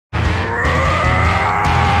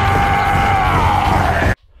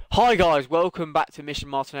Hi guys, welcome back to Mission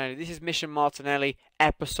Martinelli. This is Mission Martinelli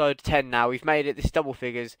episode 10 now. We've made it, this is double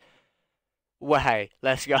figures. Well, hey,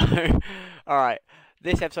 let's go. Alright,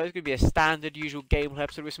 this episode is going to be a standard usual gameplay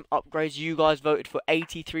episode with some upgrades. You guys voted for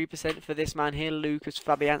 83% for this man here, Lucas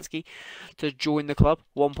Fabianski, to join the club.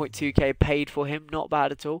 1.2k paid for him, not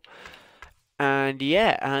bad at all. And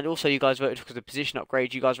yeah, and also you guys voted for the position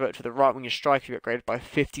upgrade. You guys voted for the right wing and striker to be upgraded by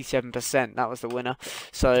 57%. That was the winner.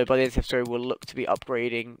 So by the end of the episode, we'll look to be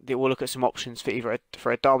upgrading. We'll look at some options for either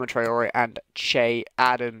for Adama Traore and Che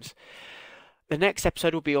Adams. The next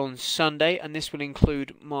episode will be on Sunday, and this will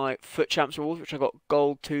include my Foot Champs awards, which I got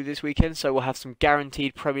gold to this weekend. So we'll have some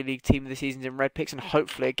guaranteed Premier League team of the seasons in red picks, and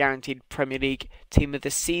hopefully a guaranteed Premier League team of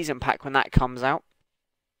the season pack when that comes out.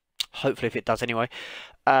 Hopefully, if it does anyway.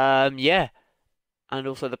 Yeah. And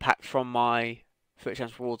also the pack from my Foot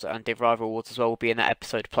Champs Awards and Div Rival Awards as well will be in that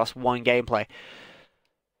episode, plus one gameplay.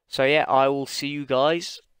 So yeah, I will see you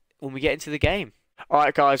guys when we get into the game.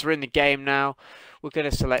 Alright guys, we're in the game now. We're going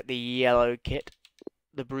to select the yellow kit,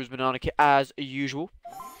 the Bruised Banana kit, as usual.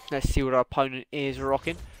 Let's see what our opponent is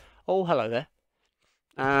rocking. Oh, hello there.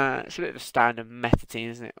 It's a bit of a standard meta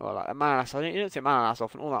team, isn't it? Well, like Manalas, you don't see Manalas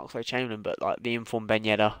often, all that looks like Chamberlain, but like the informed Ben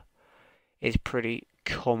Yedder is pretty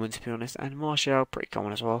common, to be honest, and Martial pretty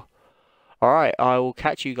common as well. Alright, I will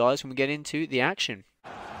catch you guys when we get into the action.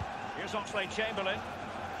 Here's Oxlade-Chamberlain.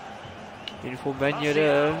 Uniform Ben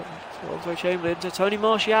Yedder, Oxlade-Chamberlain to Tony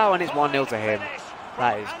Martial, and it's 1-0 to him.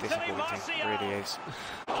 That is disappointing, it really is.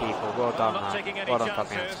 Keeper, well done, man. Well done,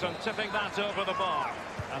 Fabianski. Tipping that over the bar.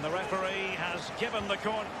 And the referee has given the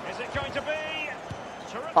corner. Is it going to be?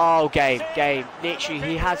 Oh, game. Literally,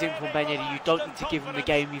 he has him from Ben Yedder. You don't need to give him the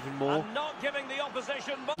game even more.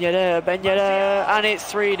 Yedder, Ben Yedder, and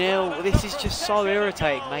it's 3-0. This is just so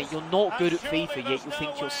irritating, mate. You're not good at FIFA, yet you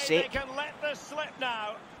think you're sick.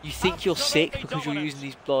 You think you're sick because you're using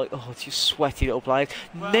these, like, oh, it's just sweaty little players.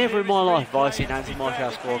 Never in my life have I seen Anthony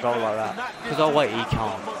Martial score a goal like that. Because, oh, wait, he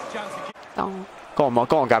can't. Oh. Go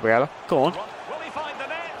on, Gabriella. Go on.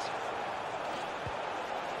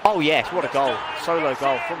 Oh yes, what a goal. Solo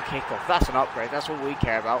goal from kickoff. That's an upgrade. That's all we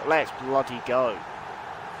care about. Let's bloody go.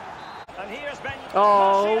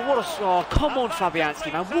 Oh, what a... Oh, come on,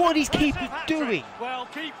 Fabianski, man. What are these keepers doing?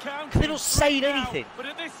 They don't save anything.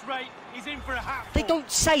 They don't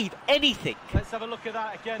save anything. Let's have a look at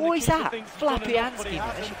that again. What is that? Fabianski,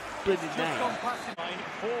 man. That's your bloody name.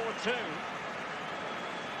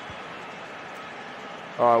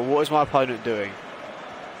 Alright, what is my opponent doing?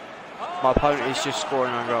 My opponent is just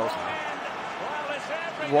scoring on goals now.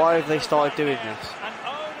 Why have they started doing this?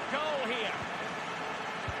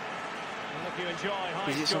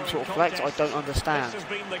 Is it some sort of flex? I don't understand.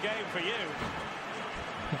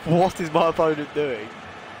 What is my opponent doing?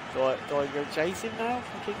 Do I go chase him now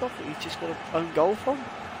from kickoff that he's just got an own goal from?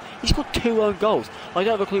 He's got 2 own goals. I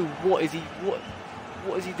don't have a clue what is he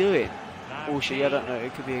doing? Oh shit, I don't know,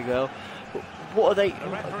 it could be a girl. What are they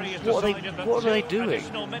doing?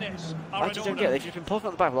 I just don't get it. They've just been popping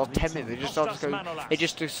on the back for the last 10 minutes.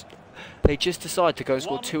 They just decide to go and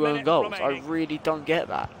score 2 own goals. I really don't get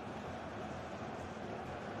that.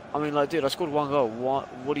 I mean, like, dude, I scored 1 goal.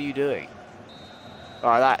 What are you doing?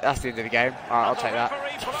 Alright, that's the end of the game. Alright, I'll take that.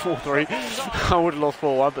 4-3. I would have lost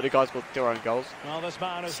 4-1, but the guy scored 2 own goals. I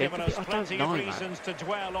don't know,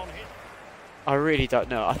 man. I really don't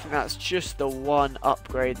know. I think that's just the one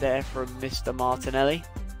upgrade there from Mr. Martinelli.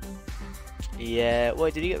 Yeah.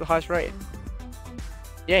 Wait, did he get the highest rating?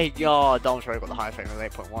 Yeah, Dom's got the highest rating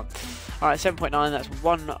with 8.1. Alright, 7.9. That's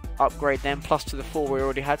 1 upgrade then, plus to the 4 we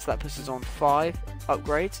already had. So that puts us on 5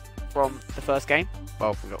 upgrades from the first game.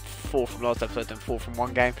 Well, we got 4 from last episode, then 4 from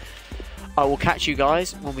one game. I will catch you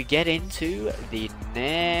guys when we get into the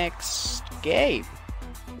next game.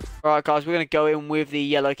 Alright guys, we're going to go in with the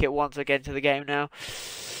yellow kit once again to the game now.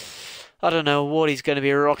 I don't know what he's going to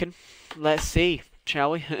be rocking. Let's see,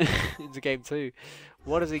 shall we? Into game 2.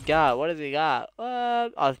 What does he got? Yeah,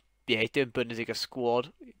 he's doing Bundesliga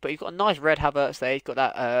squad. But he's got a nice red Havertz there. He's got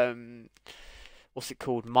that, what's it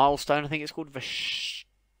called? Milestone, I think it's called.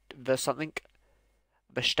 Something.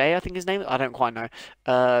 Verstay, I think his name. I don't quite know.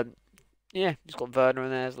 Yeah, he's got Werner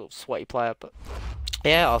in there. He's a little sweaty player, but...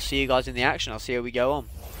 Yeah, I'll see you guys in the action. I'll see how we go on.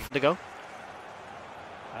 To go.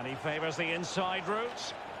 And he favours the inside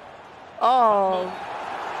route. Oh,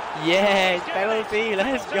 yeah, penalty.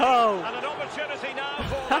 Let's go. And an opportunity now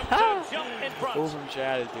for them to jump in front. All from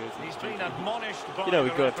Chad is doing. He's been admonished by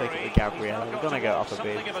we've got to take it with Gabriel. We're going to go upper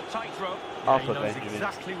bit. Upper bit.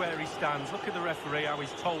 Exactly where he stands. Look at the referee, how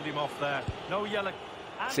he's told him off there. No yellow.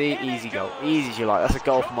 See, easy goal. Easy as you like. That's a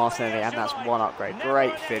goal for Martinelli, and that's 1 upgrade.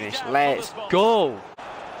 Great finish. Let's go.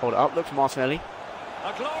 Hold it up. Look for Martinelli.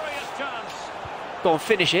 A glorious chance. Go on,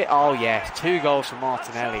 finish it. Oh, yes. 2 goals for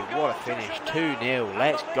Martinelli. What a finish. 2-0.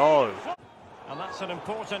 Let's go. And that's an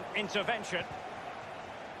important intervention.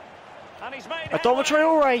 And he's made Adama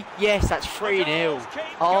Traore. Yes, that's 3-0.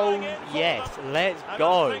 Oh, yes. Let's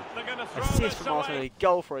go. Assist for Martinelli.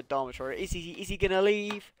 Goal for Adama Traore. Is he going to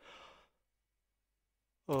leave?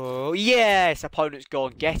 Oh, yes. Opponent's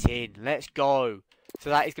gone. Get in. Let's go. So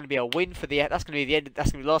that is going to be a win for the. That's going to be the end.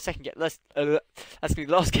 That's going to be the last second. That's going to be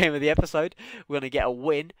the last game of the episode. We're going to get a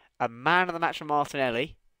win. A man of the match for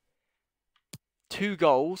Martinelli. 2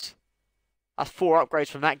 goals. That's 4 upgrades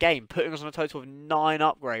from that game, putting us on a total of 9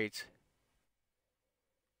 upgrades,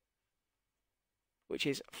 which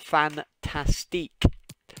is fantastic.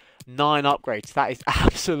 9 upgrades. That is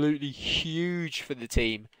absolutely huge for the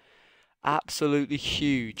team. Absolutely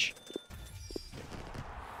huge.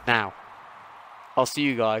 Now, I'll see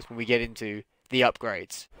you guys when we get into the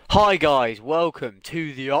upgrades. Hi guys, welcome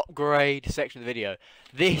to the upgrade section of the video.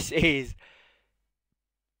 This is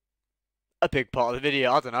a big part of the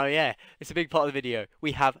video. I don't know, yeah. It's a big part of the video.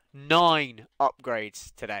 We have 9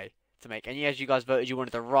 upgrades today to make. And as you guys voted, you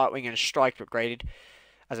wanted the right wing and striker upgraded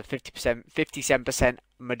as a 57%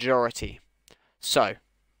 majority. So,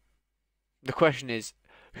 the question is,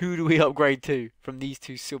 who do we upgrade to from these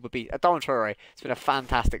 2 silver beasts? Adama Traore, it's been a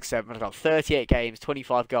fantastic 7. I've got 38 games,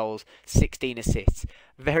 25 goals, 16 assists.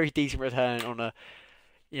 Very decent return on a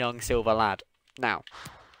young silver lad. Now,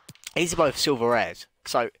 these are both silver rares.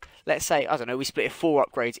 So, let's say, I don't know, we split 4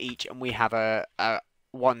 upgrades each and we have a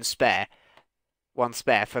one spare for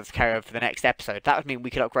the carry over for the next episode. That would mean we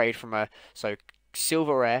could upgrade from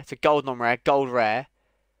silver rare to gold non-rare, gold rare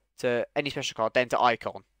to any special card, then to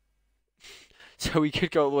icon. So we could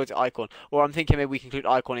go all the way to icon. Or I'm thinking maybe we can include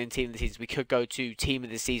icon in team of the season. We could go to team of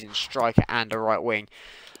the season, striker and a right wing.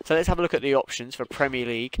 So let's have a look at the options for Premier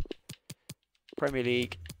League. Premier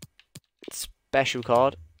League special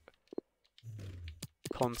card.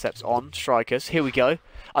 Concepts on strikers. Here we go.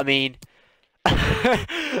 I mean, look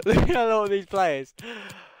at a lot of these players.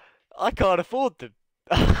 I can't afford them.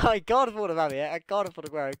 I can't afford Aubameyang. I can't afford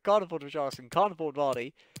Aguero. Can't afford Richarlison. Can't afford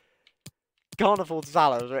Vardy. Can't afford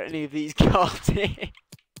Salah or any of these cards here.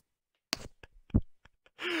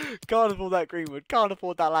 Can't afford that Greenwood. Can't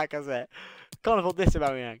afford that Lacazette. Can't afford this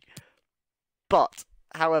Aubameyang. But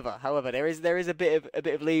however, there is a bit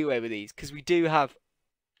of leeway with these because we do have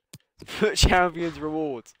Foot Champions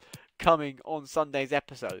rewards coming on Sunday's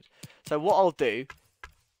episode. So what I'll do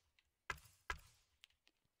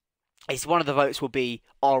is one of the votes will be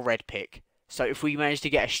our red pick. So if we manage to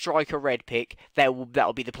get a striker red pick,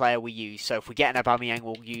 that'll be the player we use. So if we get an Aubameyang,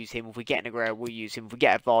 we'll use him. If we get an Aguero, we'll use him. If we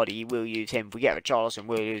get a Vardy, we'll use him. If we get a Richarlison,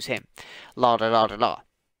 we'll use him. La da la da la.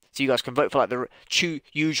 So you guys can vote for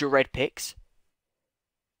use your red picks.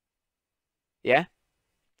 Yeah?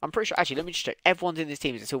 I'm pretty sure, actually, let me just check. Everyone's in this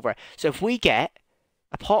team is a silver rare. So if we get,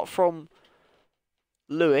 apart from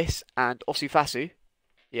Lewis and Osufasu,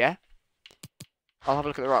 yeah? I'll have a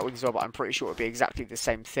look at the right wings as well, but I'm pretty sure it'll be exactly the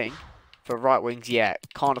same thing. For right wings, yeah,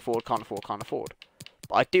 can't afford.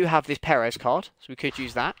 But I do have this Perez card, so we could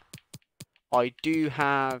use that. I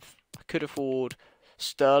could afford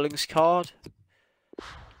Sterling's card. I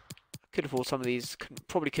could afford some of these.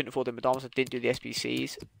 Probably couldn't afford the Madons. I didn't do the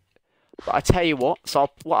SBCs. But I tell you what, so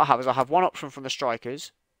what I have is I have 1 option from the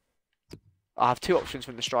strikers. I have 2 options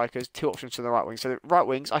from the strikers, 2 options from the right wings. So the right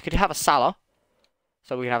wings, I could have a Salah.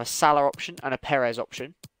 So we can have a Salah option and a Perez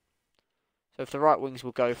option. So if the right wings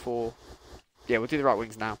will go for... Yeah, we'll do the right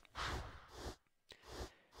wings now.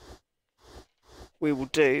 We will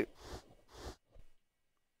do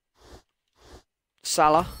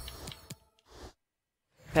Salah,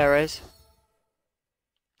 Perez.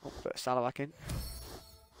 Oh, put Salah back in.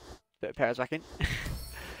 Put Perez back in.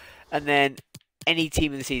 And then any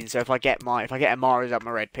team in the season. So if I get a Mahrez at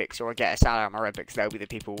my red picks or I get a Salah at my red picks, they'll be the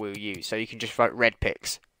people we'll use. So you can just vote red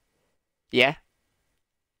picks. Yeah?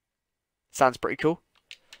 Sounds pretty cool.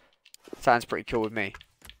 Sounds pretty cool with me.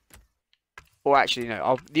 Or actually,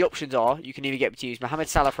 no. The options are, you can either get me to use Mohamed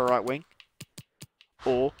Salah for right wing,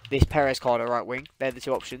 or this Perez card at right wing. They're the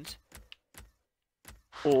 2 options.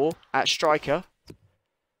 Or, at striker,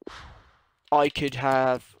 I could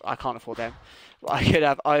have... I can't afford them. I could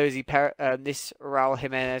have this Raul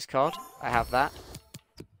Jimenez card. I have that.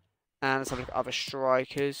 And let's have a look at other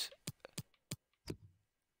strikers.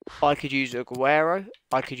 I could use Aguero.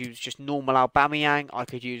 I could use just normal Aubameyang. I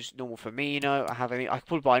could use normal Firmino. I could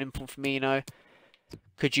probably buy an import Firmino.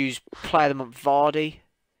 Could use player of the month Vardy.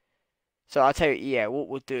 So I tell you, yeah, what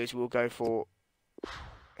we'll do is we'll go for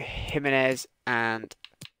Jimenez and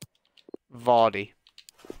Vardy.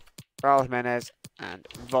 Raul Jimenez and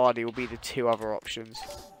Vardy will be the two other options.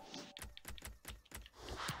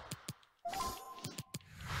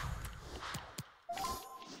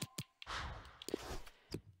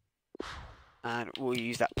 And we'll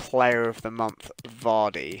use that Player of the Month,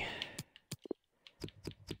 Vardy,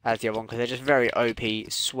 as the other one, because they're just very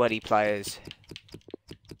OP, sweaty players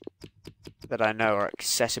that I know are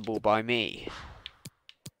accessible by me.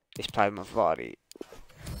 This Player of the Month, Vardy.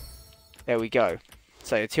 There we go.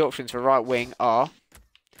 So the two options for right wing are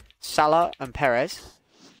Salah and Perez.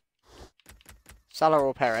 Salah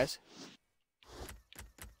or Perez.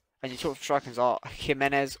 And your two strikers are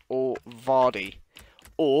Jimenez or Vardy.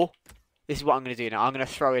 Or, this is what I'm going to do now. I'm going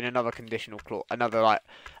to throw in another conditional clause,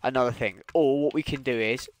 another thing. Or what we can do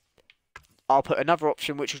is, I'll put another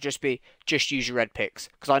option which will just be, just use your red picks.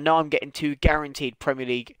 Because I know I'm getting 2 guaranteed Premier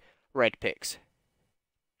League red picks.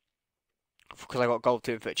 Because I got gold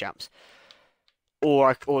 2 and foot champs.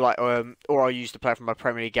 Or I'll use the player from my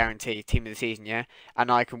Premier League guarantee team of the season, yeah,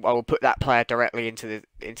 and I will put that player directly into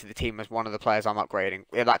the team as one of the players I'm upgrading.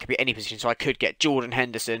 Yeah, that could be any position, so I could get Jordan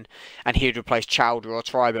Henderson, and he would replace Chowder or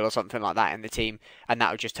Tribal or something like that in the team, and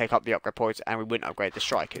that would just take up the upgrade points, and we wouldn't upgrade the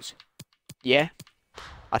strikers. Yeah,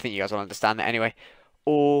 I think you guys will understand that anyway.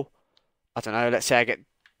 Or I don't know. Let's say I get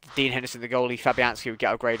Dean Henderson, the goalie, Fabianski would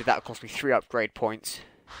get upgraded. That would cost me 3 upgrade points.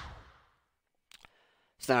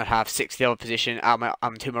 So then I'd have 6 the other position.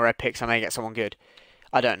 I'm 2 more red picks. I may get someone good.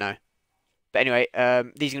 I don't know. But anyway,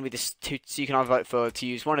 these are going to be the 2. So you can either vote to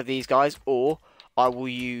use one of these guys, or I will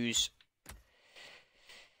use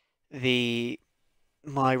or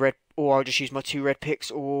I'll just use my 2 red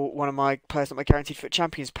picks, or one of my players that my guaranteed foot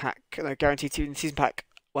champions pack, guaranteed team in the season pack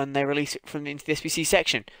when they release it from into the SBC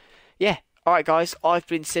section. Yeah. Alright guys, I've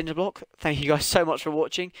been Cinderblock. Thank you guys so much for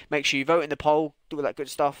watching. Make sure you vote in the poll, do all that good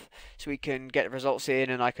stuff, so we can get the results in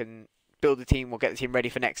and I can build the team. We'll get the team ready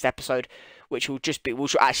for next episode, which will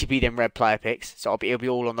actually be them red player picks. So it'll be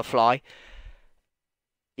all on the fly.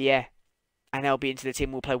 Yeah. And they'll be into the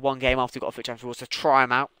team. We'll play 1 game after we've got a foot champions rules to try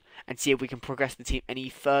them out and see if we can progress the team any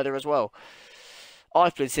further as well.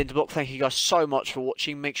 I've been Cinderblock. Thank you guys so much for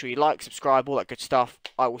watching. Make sure you like, subscribe, all that good stuff.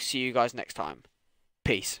 I will see you guys next time.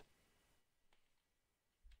 Peace.